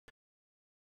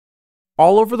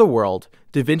All over the world,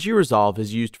 DaVinci Resolve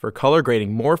is used for color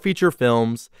grading more feature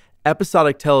films,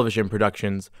 episodic television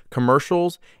productions,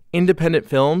 commercials, independent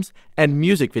films, and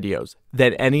music videos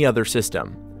than any other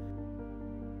system.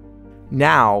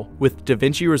 Now, with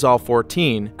DaVinci Resolve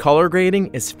 14, color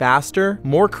grading is faster,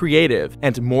 more creative,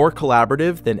 and more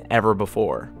collaborative than ever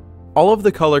before. All of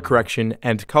the color correction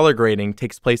and color grading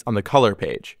takes place on the color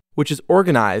page, which is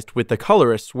organized with the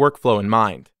colorist's workflow in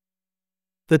mind.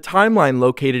 The timeline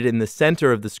located in the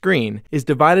center of the screen is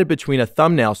divided between a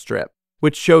thumbnail strip,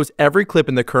 which shows every clip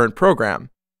in the current program,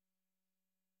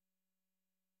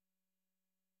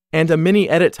 and a mini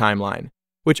edit timeline,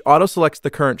 which auto-selects the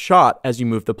current shot as you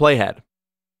move the playhead.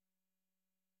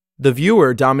 The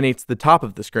viewer dominates the top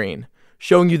of the screen,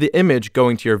 showing you the image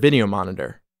going to your video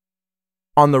monitor.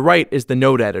 On the right is the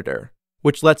node editor,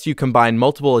 which lets you combine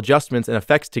multiple adjustments and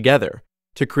effects together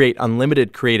to create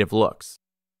unlimited creative looks.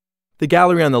 The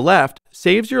gallery on the left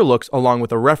saves your looks along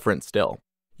with a reference still.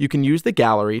 You can use the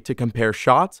gallery to compare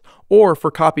shots or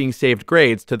for copying saved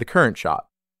grades to the current shot.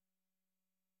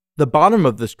 The bottom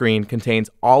of the screen contains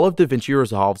all of DaVinci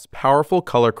Resolve's powerful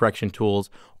color correction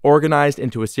tools organized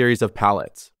into a series of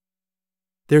palettes.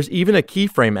 There's even a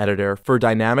keyframe editor for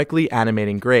dynamically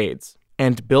animating grades,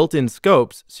 and built-in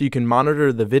scopes so you can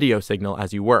monitor the video signal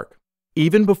as you work.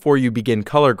 Even before you begin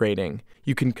color grading,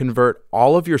 you can convert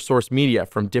all of your source media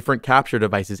from different capture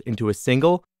devices into a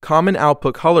single, common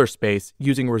output color space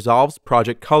using Resolve's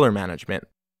Project Color Management.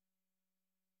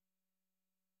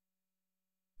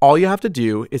 All you have to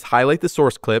do is highlight the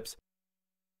source clips,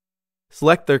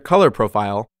 select their color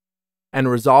profile, and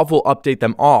Resolve will update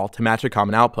them all to match a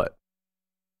common output.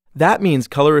 That means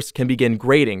colorists can begin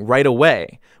grading right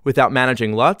away without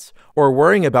managing LUTs or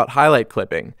worrying about highlight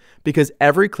clipping, because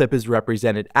every clip is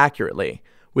represented accurately,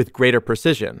 with greater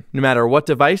precision, no matter what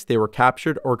device they were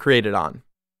captured or created on.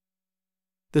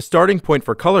 The starting point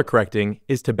for color correcting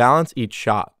is to balance each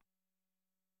shot.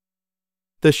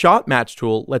 The Shot Match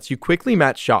tool lets you quickly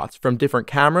match shots from different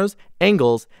cameras,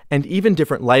 angles, and even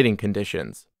different lighting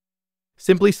conditions.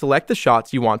 Simply select the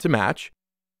shots you want to match,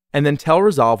 and then tell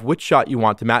Resolve which shot you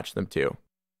want to match them to.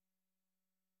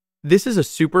 This is a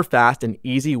super fast and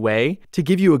easy way to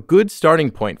give you a good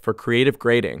starting point for creative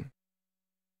grading.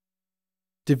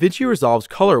 DaVinci Resolve's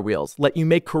color wheels let you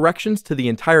make corrections to the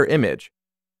entire image,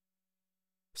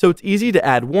 so it's easy to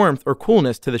add warmth or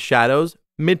coolness to the shadows,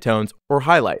 midtones, or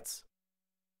highlights.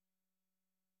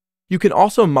 You can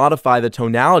also modify the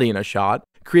tonality in a shot,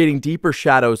 creating deeper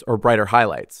shadows or brighter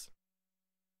highlights.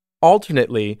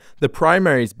 Alternately, the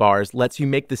primaries bars lets you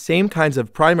make the same kinds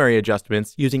of primary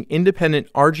adjustments using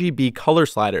independent RGB color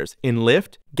sliders in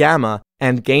lift, gamma,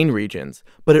 and gain regions,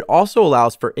 but it also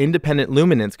allows for independent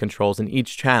luminance controls in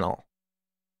each channel.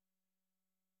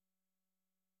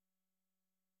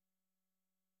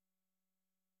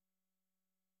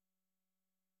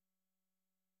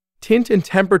 Tint and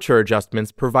temperature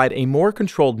adjustments provide a more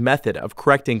controlled method of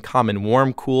correcting common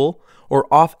warm-cool or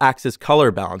off-axis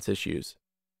color balance issues.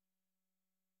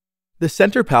 The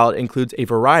center palette includes a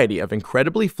variety of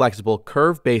incredibly flexible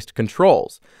curve-based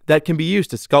controls that can be used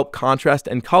to sculpt contrast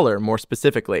and color more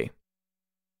specifically.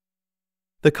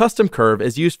 The custom curve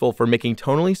is useful for making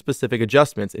tonally specific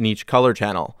adjustments in each color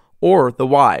channel, or the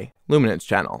Y, luminance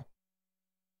channel.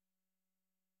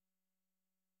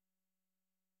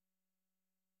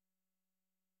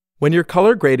 When your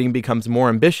color grading becomes more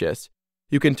ambitious,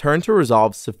 you can turn to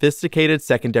Resolve's sophisticated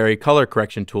secondary color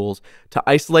correction tools to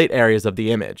isolate areas of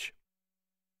the image.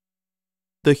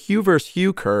 The hue versus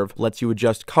hue curve lets you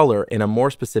adjust color in a more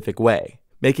specific way,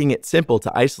 making it simple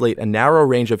to isolate a narrow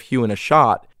range of hue in a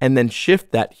shot and then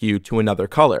shift that hue to another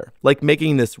color, like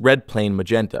making this red plane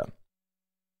magenta.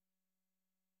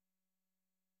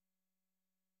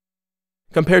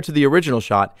 Compared to the original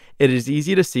shot, it is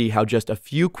easy to see how just a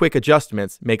few quick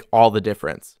adjustments make all the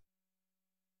difference.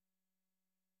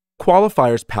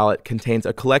 Qualifiers palette contains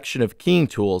a collection of keying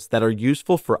tools that are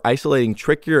useful for isolating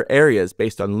trickier areas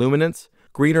based on luminance,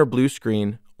 green or blue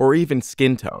screen, or even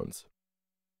skin tones.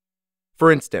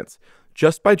 For instance,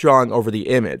 just by drawing over the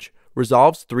image,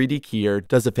 Resolve's 3D keyer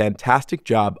does a fantastic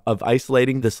job of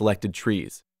isolating the selected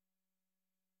trees.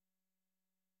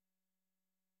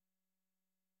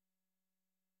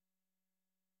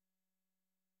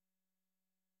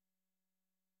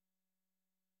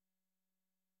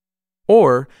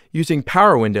 Or, using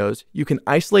power windows, you can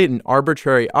isolate an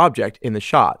arbitrary object in the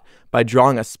shot by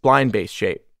drawing a spline-based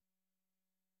shape.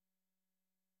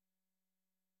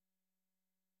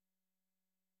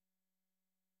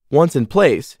 Once in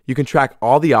place, you can track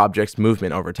all the object's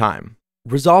movement over time.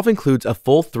 Resolve includes a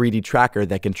full 3D tracker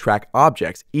that can track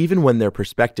objects even when their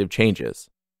perspective changes.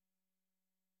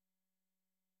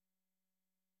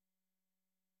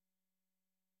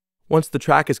 Once the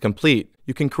track is complete,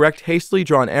 you can correct hastily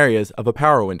drawn areas of a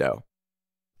power window.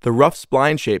 The rough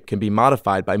spline shape can be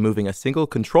modified by moving a single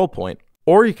control point,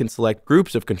 or you can select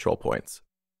groups of control points.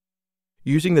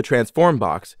 Using the transform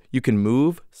box, you can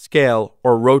move, scale,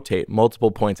 or rotate multiple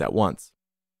points at once.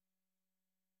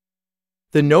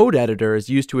 The node editor is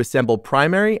used to assemble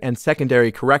primary and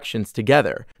secondary corrections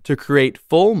together to create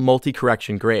full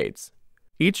multi-correction grades.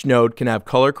 Each node can have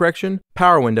color correction,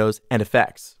 power windows, and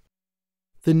effects.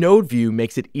 The node view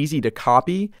makes it easy to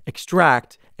copy,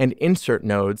 extract, and insert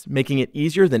nodes, making it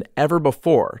easier than ever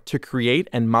before to create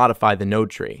and modify the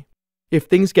node tree. If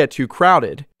things get too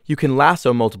crowded, you can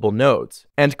lasso multiple nodes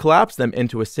and collapse them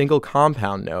into a single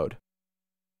compound node.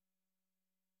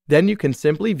 Then you can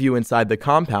simply view inside the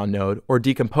compound node or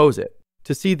decompose it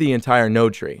to see the entire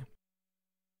node tree.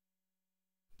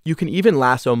 You can even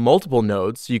lasso multiple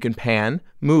nodes so you can pan,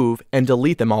 move, and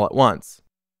delete them all at once.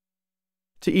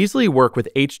 To easily work with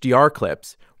HDR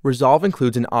clips, Resolve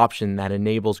includes an option that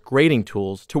enables grading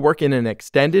tools to work in an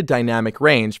extended dynamic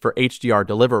range for HDR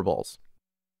deliverables.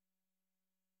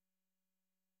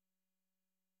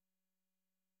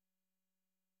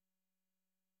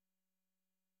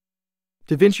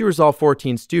 DaVinci Resolve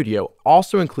 14 Studio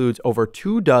also includes over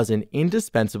 24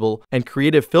 indispensable and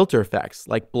creative filter effects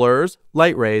like blurs,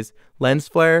 light rays, lens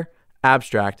flare,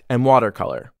 abstract, and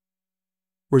watercolor.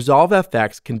 Resolve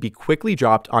FX can be quickly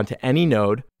dropped onto any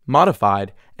node,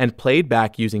 modified, and played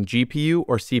back using GPU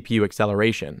or CPU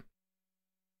acceleration.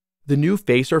 The new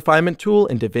face refinement tool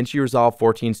in DaVinci Resolve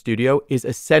 14 Studio is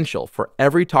essential for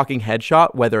every talking head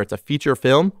shot, whether it's a feature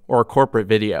film or a corporate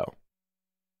video.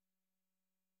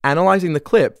 Analyzing the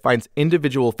clip finds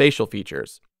individual facial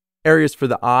features. Areas for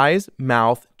the eyes,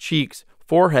 mouth, cheeks,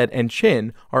 forehead, and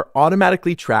chin are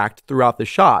automatically tracked throughout the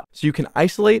shot, so you can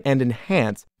isolate and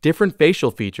enhance different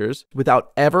facial features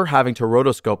without ever having to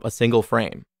rotoscope a single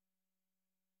frame.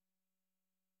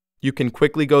 You can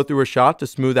quickly go through a shot to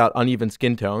smooth out uneven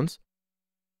skin tones,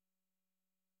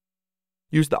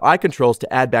 use the eye controls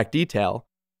to add back detail,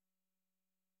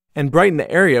 and brighten the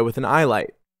area with an eye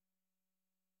light.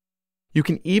 You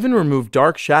can even remove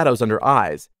dark shadows under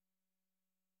eyes,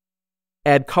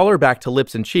 add color back to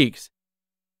lips and cheeks,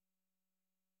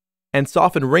 and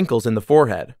soften wrinkles in the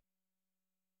forehead.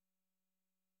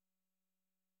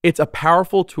 It's a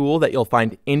powerful tool that you'll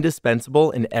find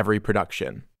indispensable in every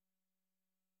production.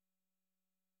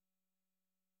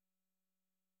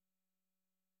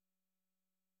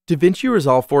 DaVinci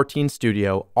Resolve 14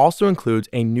 Studio also includes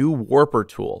a new warper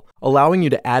tool, allowing you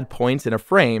to add points in a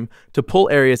frame to pull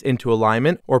areas into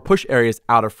alignment or push areas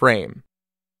out of frame.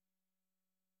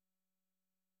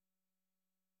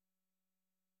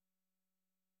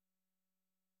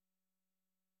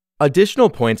 Additional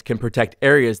points can protect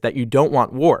areas that you don't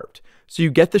want warped, so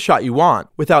you get the shot you want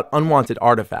without unwanted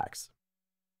artifacts.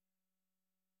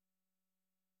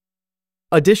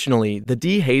 Additionally, the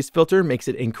dehaze filter makes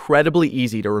it incredibly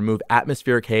easy to remove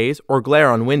atmospheric haze or glare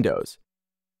on windows.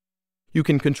 You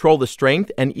can control the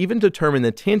strength and even determine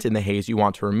the tint in the haze you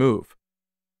want to remove.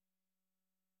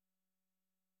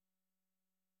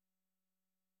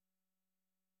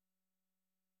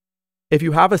 If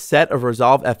you have a set of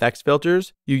Resolve FX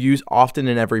filters you use often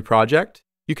in every project,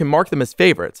 you can mark them as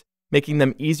favorites, making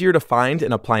them easier to find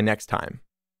and apply next time.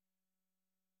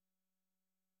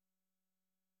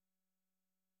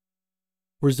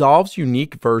 Resolve's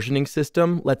unique versioning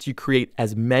system lets you create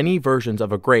as many versions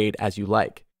of a grade as you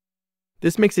like.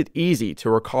 This makes it easy to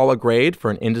recall a grade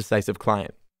for an indecisive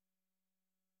client.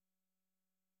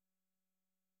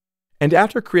 And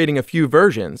after creating a few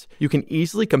versions, you can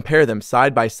easily compare them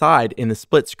side by side in the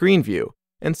split screen view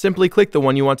and simply click the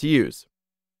one you want to use.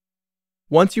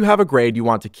 Once you have a grade you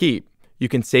want to keep, you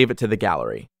can save it to the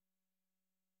gallery.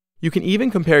 You can even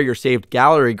compare your saved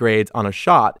gallery grades on a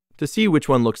shot to see which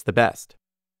one looks the best.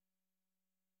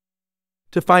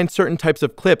 To find certain types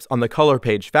of clips on the color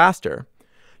page faster,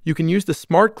 you can use the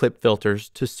Smart Clip filters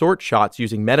to sort shots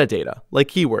using metadata, like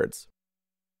keywords.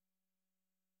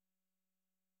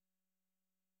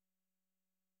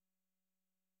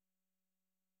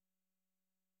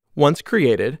 Once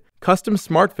created, custom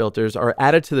smart filters are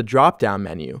added to the drop-down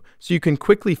menu so you can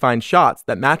quickly find shots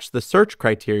that match the search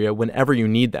criteria whenever you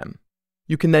need them.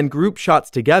 You can then group shots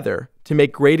together to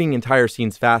make grading entire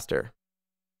scenes faster.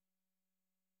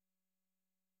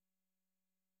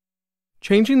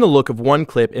 Changing the look of one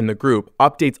clip in the group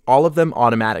updates all of them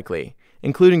automatically,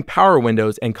 including power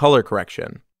windows and color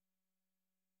correction.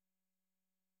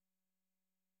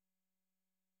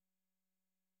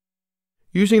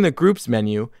 Using the Groups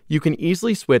menu, you can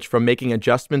easily switch from making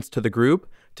adjustments to the group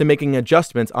to making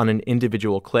adjustments on an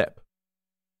individual clip.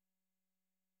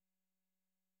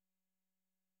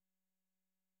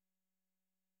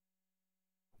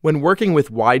 When working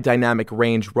with wide dynamic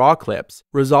range RAW clips,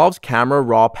 Resolve's Camera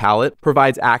RAW palette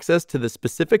provides access to the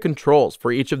specific controls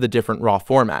for each of the different RAW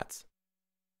formats.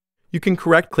 You can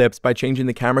correct clips by changing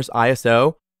the camera's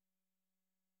ISO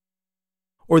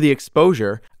or the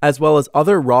exposure, as well as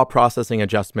other RAW processing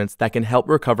adjustments that can help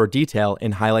recover detail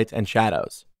in highlights and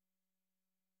shadows.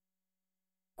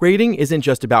 Grading isn't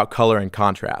just about color and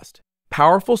contrast.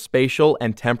 Powerful spatial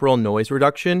and temporal noise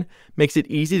reduction makes it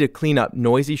easy to clean up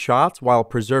noisy shots while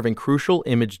preserving crucial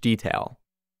image detail.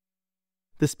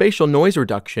 The spatial noise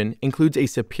reduction includes a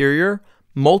superior,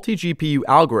 multi-GPU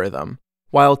algorithm,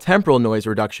 while temporal noise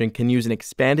reduction can use an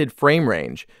expanded frame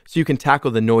range so you can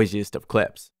tackle the noisiest of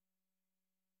clips.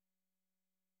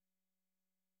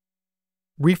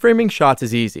 Reframing shots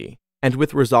is easy, and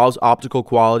with Resolve's optical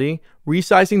quality,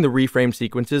 resizing the reframe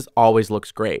sequences always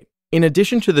looks great. In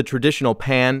addition to the traditional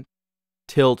pan,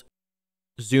 tilt,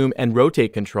 zoom, and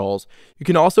rotate controls, you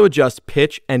can also adjust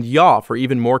pitch and yaw for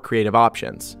even more creative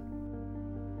options.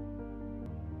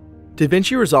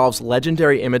 DaVinci Resolve's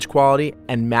legendary image quality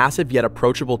and massive yet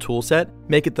approachable toolset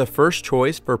make it the first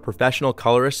choice for professional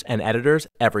colorists and editors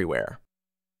everywhere.